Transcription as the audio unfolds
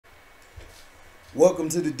Welcome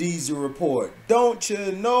to the Diesel Report. Don't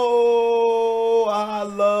you know I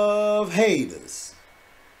love haters?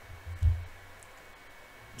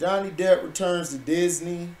 Johnny Depp returns to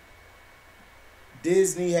Disney.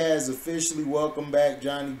 Disney has officially welcomed back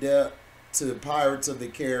Johnny Depp to Pirates of the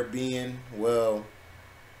Caribbean. Well,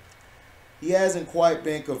 he hasn't quite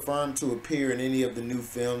been confirmed to appear in any of the new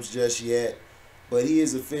films just yet, but he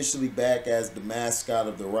is officially back as the mascot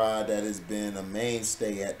of the ride that has been a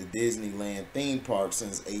mainstay at the Disneyland theme park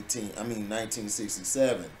since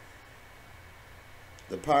 1967.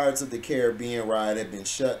 The Pirates of the Caribbean ride had been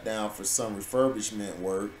shut down for some refurbishment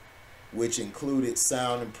work, which included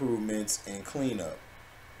sound improvements and cleanup,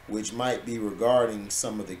 which might be regarding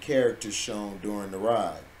some of the characters shown during the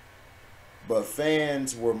ride. But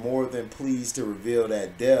fans were more than pleased to reveal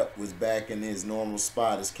that Depp was back in his normal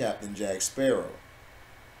spot as Captain Jack Sparrow.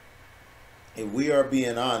 If we are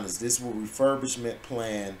being honest, this refurbishment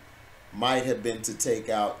plan might have been to take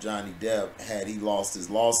out Johnny Depp had he lost his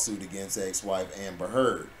lawsuit against ex-wife Amber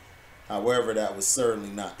Heard. However, that was certainly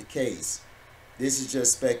not the case. This is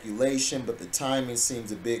just speculation, but the timing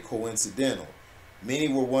seems a bit coincidental. Many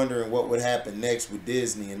were wondering what would happen next with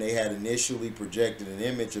Disney, and they had initially projected an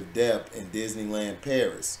image of Depp in Disneyland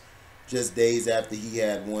Paris, just days after he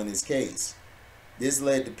had won his case. This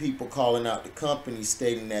led to people calling out the company,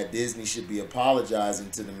 stating that Disney should be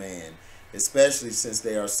apologizing to the man, especially since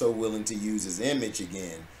they are so willing to use his image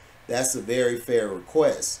again. That's a very fair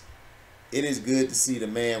request. It is good to see the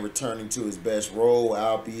man returning to his best role,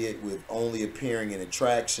 albeit with only appearing in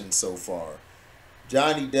attractions so far.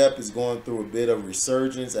 Johnny Depp is going through a bit of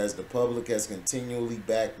resurgence as the public has continually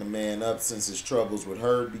backed the man up since his troubles with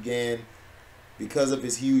Heard began. Because of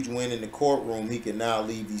his huge win in the courtroom, he can now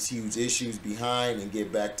leave these huge issues behind and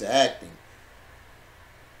get back to acting.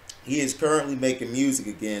 He is currently making music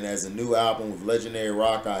again as a new album with legendary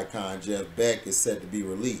rock icon Jeff Beck is set to be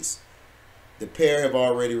released. The pair have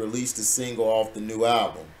already released a single off the new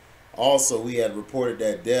album. Also, we had reported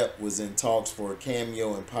that Depp was in talks for a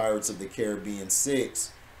cameo in Pirates of the Caribbean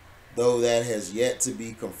 6, though that has yet to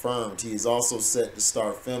be confirmed. He is also set to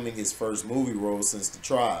start filming his first movie role since the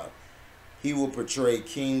trial. He will portray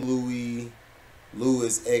King Louis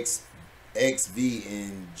XV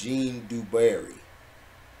in Jean du Barry.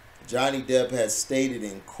 Johnny Depp has stated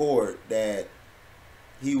in court that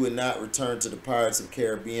he would not return to the Pirates of the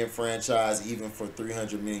Caribbean franchise even for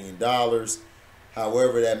 $300 million.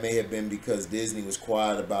 However, that may have been because Disney was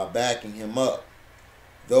quiet about backing him up.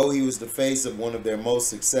 Though he was the face of one of their most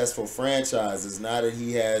successful franchises, now that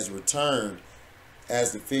he has returned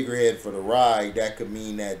as the figurehead for the ride, that could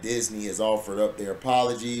mean that Disney has offered up their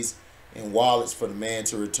apologies and wallets for the man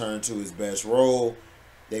to return to his best role.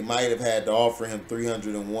 They might have had to offer him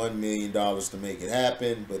 $301 million to make it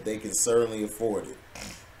happen, but they can certainly afford it.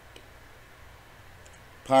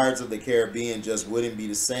 Pirates of the Caribbean just wouldn't be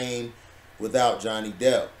the same without Johnny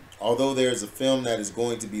Depp. Although there is a film that is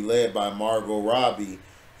going to be led by Margot Robbie,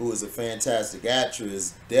 who is a fantastic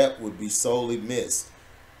actress, Depp would be sorely missed.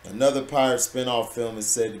 Another Pirate spin-off film is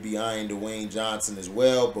said to be eyeing Dwayne Johnson as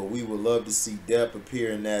well, but we would love to see Depp appear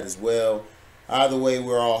in that as well. Either way,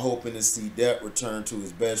 we're all hoping to see Depp return to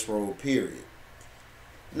his best role, period.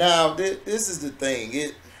 Now, this is the thing.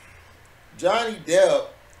 Johnny Depp,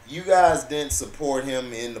 you guys didn't support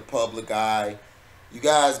him in the public eye. You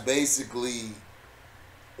guys basically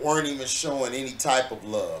weren't even showing any type of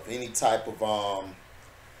love, any type of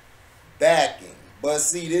backing. But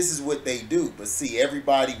see, this is what they do. But see,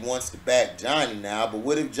 everybody wants to back Johnny now. But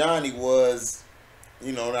what if Johnny was,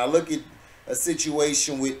 now look at a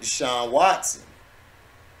situation with Deshaun Watson,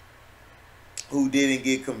 who didn't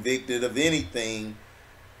get convicted of anything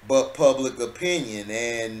but public opinion,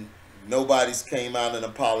 and nobody's came out and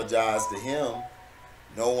apologized to him.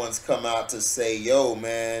 No one's come out to say, yo,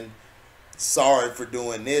 man, sorry for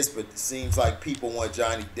doing this, but it seems like people want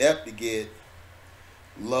Johnny Depp to get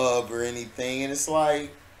love or anything, and it's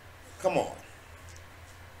like, come on.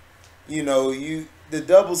 The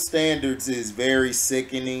double standards is very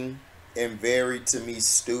sickening and very, to me,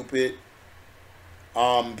 stupid.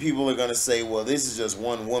 People are gonna say, well, this is just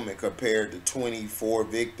one woman compared to 24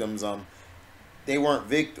 victims. They weren't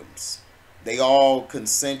victims. They all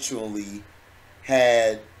consensually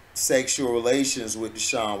had sexual relations with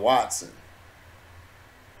Deshaun Watson.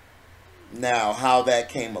 Now, how that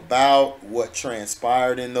came about, what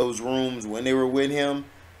transpired in those rooms when they were with him,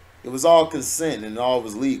 it was all consent and all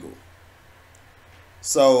was legal.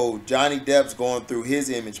 So Johnny Depp's going through his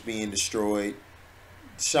image being destroyed.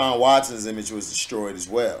 Deshaun Watson's image was destroyed as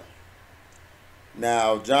well.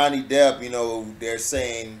 Now, Johnny Depp, they're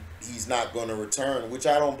saying he's not going to return, which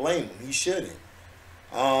I don't blame him. He shouldn't.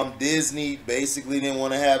 Disney basically didn't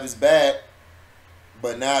want to have his back,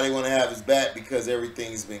 but now they want to have his back because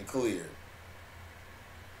everything's been cleared.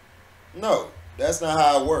 No, that's not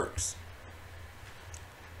how it works.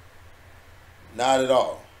 Not at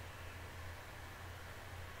all.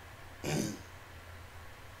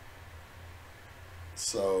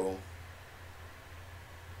 So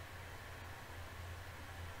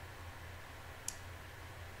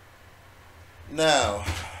now,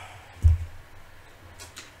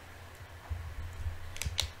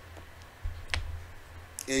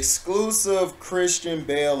 exclusive Christian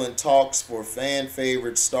Bale in talks for fan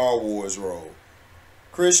favorite Star Wars role.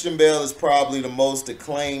 Christian Bale is probably the most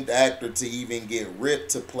acclaimed actor to even get ripped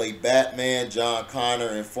to play Batman, John Connor,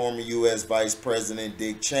 and former U.S. Vice President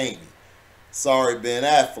Dick Cheney. Sorry, Ben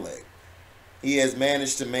Affleck. He has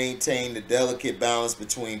managed to maintain the delicate balance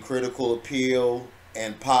between critical appeal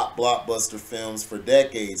and pop blockbuster films for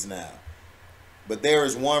decades now. But there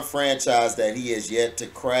is one franchise that he has yet to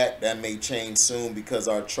crack. That may change soon because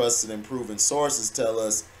our trusted and proven sources tell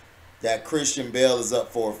us that Christian Bale is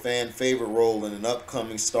up for a fan favorite role in an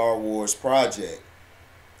upcoming Star Wars project.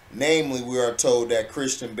 Namely, we are told that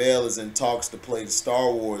Christian Bale is in talks to play the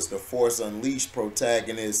Star Wars The Force Unleashed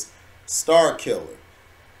protagonist Starkiller.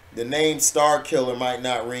 The name Starkiller might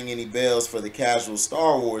not ring any bells for the casual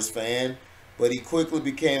Star Wars fan, but he quickly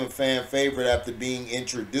became a fan favorite after being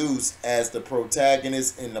introduced as the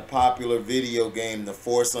protagonist in the popular video game The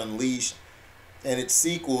Force Unleashed and its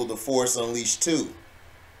sequel The Force Unleashed 2.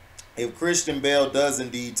 If Christian Bale does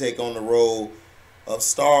indeed take on the role of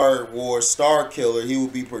Star Wars Starkiller, he will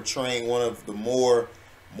be portraying one of the more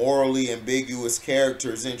morally ambiguous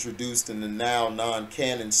characters introduced in the now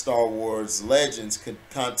non-canon Star Wars Legends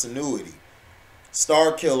continuity.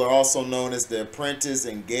 Starkiller, also known as the Apprentice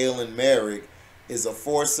and Galen Merrick, is a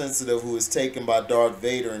Force sensitive who is taken by Darth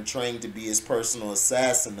Vader and trained to be his personal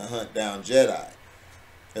assassin to hunt down Jedi.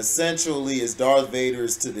 Essentially, as Darth Vader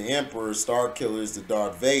is to the Emperor, Starkiller is to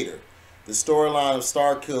Darth Vader. The storyline of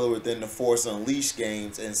Starkiller within the Force Unleashed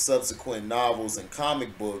games and subsequent novels and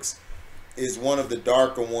comic books is one of the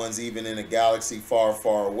darker ones even in a galaxy far,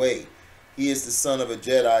 far away. He is the son of a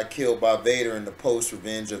Jedi killed by Vader in the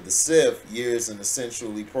post-Revenge of the Sith years and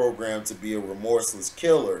essentially programmed to be a remorseless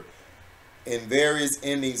killer. In various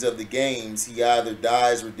endings of the games, he either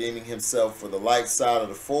dies redeeming himself for the light side of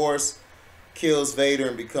the Force, kills Vader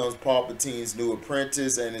and becomes Palpatine's new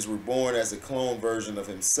apprentice, and is reborn as a clone version of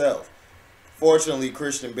himself. Fortunately,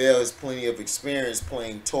 Christian Bale has plenty of experience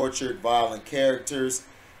playing tortured, violent characters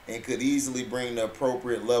and could easily bring the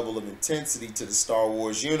appropriate level of intensity to the Star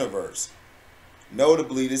Wars universe.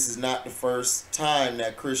 Notably, this is not the first time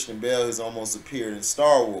that Christian Bale has almost appeared in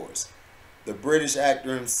Star Wars. The British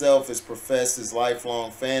actor himself has professed his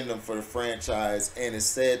lifelong fandom for the franchise and is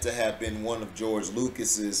said to have been one of George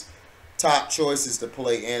Lucas's top choices to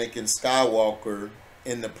play Anakin Skywalker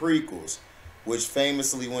in the prequels, which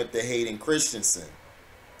famously went to Hayden Christensen.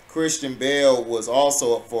 Christian Bale was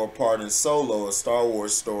also up for a part in Solo, a Star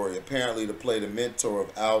Wars story, apparently to play the mentor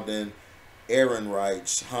of Alden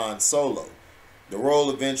Ehrenreich, Han Solo. The role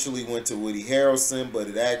eventually went to Woody Harrelson, but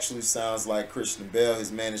it actually sounds like Christian Bale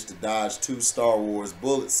has managed to dodge 2 Star Wars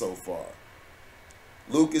bullets so far.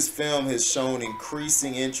 Lucasfilm has shown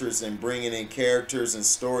increasing interest in bringing in characters and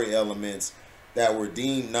story elements that were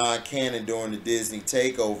deemed non-canon during the Disney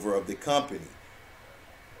takeover of the company,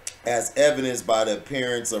 as evidenced by the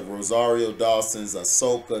appearance of Rosario Dawson's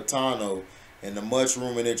Ahsoka Tano and the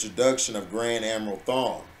much-rumored introduction of Grand Admiral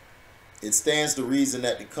Thrawn. It stands to reason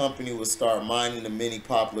that the company will start mining the many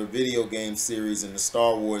popular video game series in the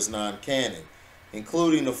Star Wars non-canon,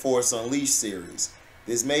 including the Force Unleashed series.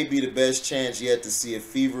 This may be the best chance yet to see a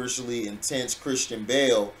feverishly intense Christian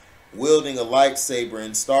Bale wielding a lightsaber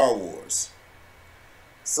in Star Wars.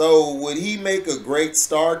 So, would he make a great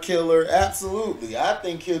Star Killer? Absolutely. I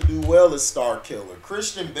think he'll do well as Star Killer.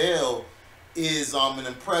 Christian Bale is an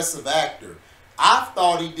impressive actor. I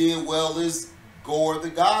thought he did well as Gore the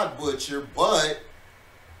God Butcher, but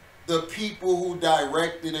the people who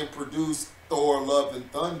directed and produced Thor Love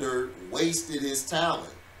and Thunder wasted his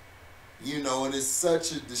talent. You know, and it's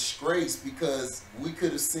such a disgrace because we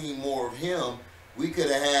could have seen more of him. We could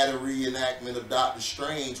have had a reenactment of Doctor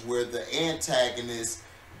Strange where the antagonist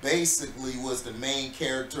basically was the main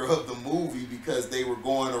character of the movie because they were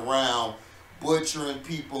going around butchering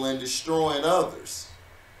people and destroying others.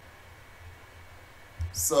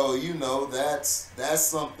 So, you know, that's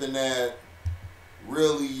something that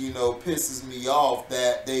really, you know, pisses me off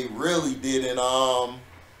that they really didn't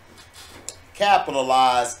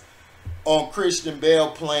capitalize on Christian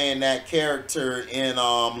Bale playing that character in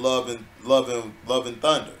Love and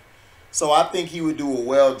Thunder. So I think he would do a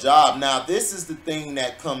well job. Now, this is the thing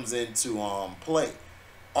that comes into play.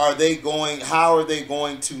 How are they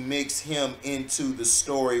going to mix him into the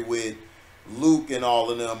story with Luke and all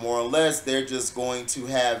of them? Or unless they're just going to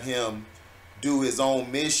have him do his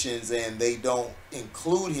own missions and they don't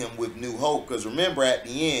include him with New Hope. Because remember, at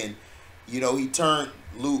the end, he turned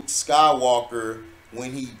Luke Skywalker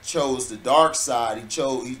when he chose the dark side.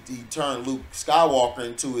 He turned Luke Skywalker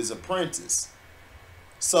into his apprentice.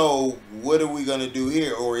 So what are we going to do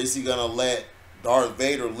here? Or is he going to let Darth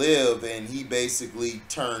Vader live and he basically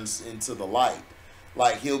turns into the light?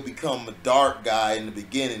 Like, he'll become a dark guy in the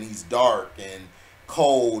beginning. He's dark and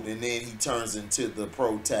cold, and then he turns into the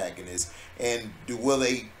protagonist. And will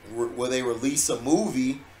they release a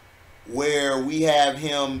movie where we have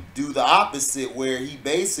him do the opposite, where he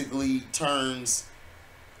basically turns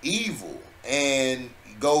evil and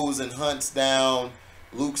goes and hunts down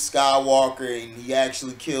Luke Skywalker, and he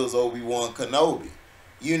actually kills Obi-Wan Kenobi?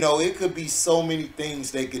 It could be so many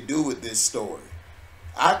things they could do with this story.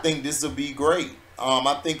 I think this will be great.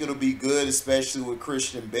 I think it'll be good, especially with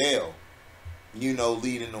Christian Bale,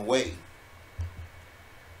 leading the way.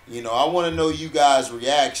 I want to know you guys'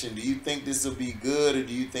 reaction. Do you think this will be good, or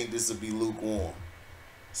do you think this will be lukewarm?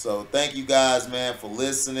 So thank you guys, man, for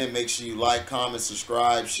listening. Make sure you like, comment,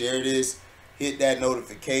 subscribe, share this. Hit that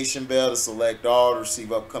notification bell to select all to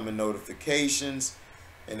receive upcoming notifications.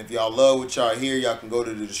 And if y'all love what y'all hear, y'all can go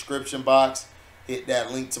to the description box, hit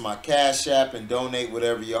that link to my Cash App, and donate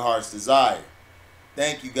whatever your heart's desire.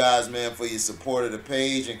 Thank you guys, man, for your support of the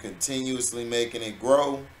page and continuously making it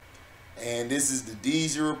grow. And this is the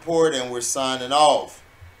DZ Report, and we're signing off.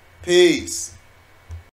 Peace.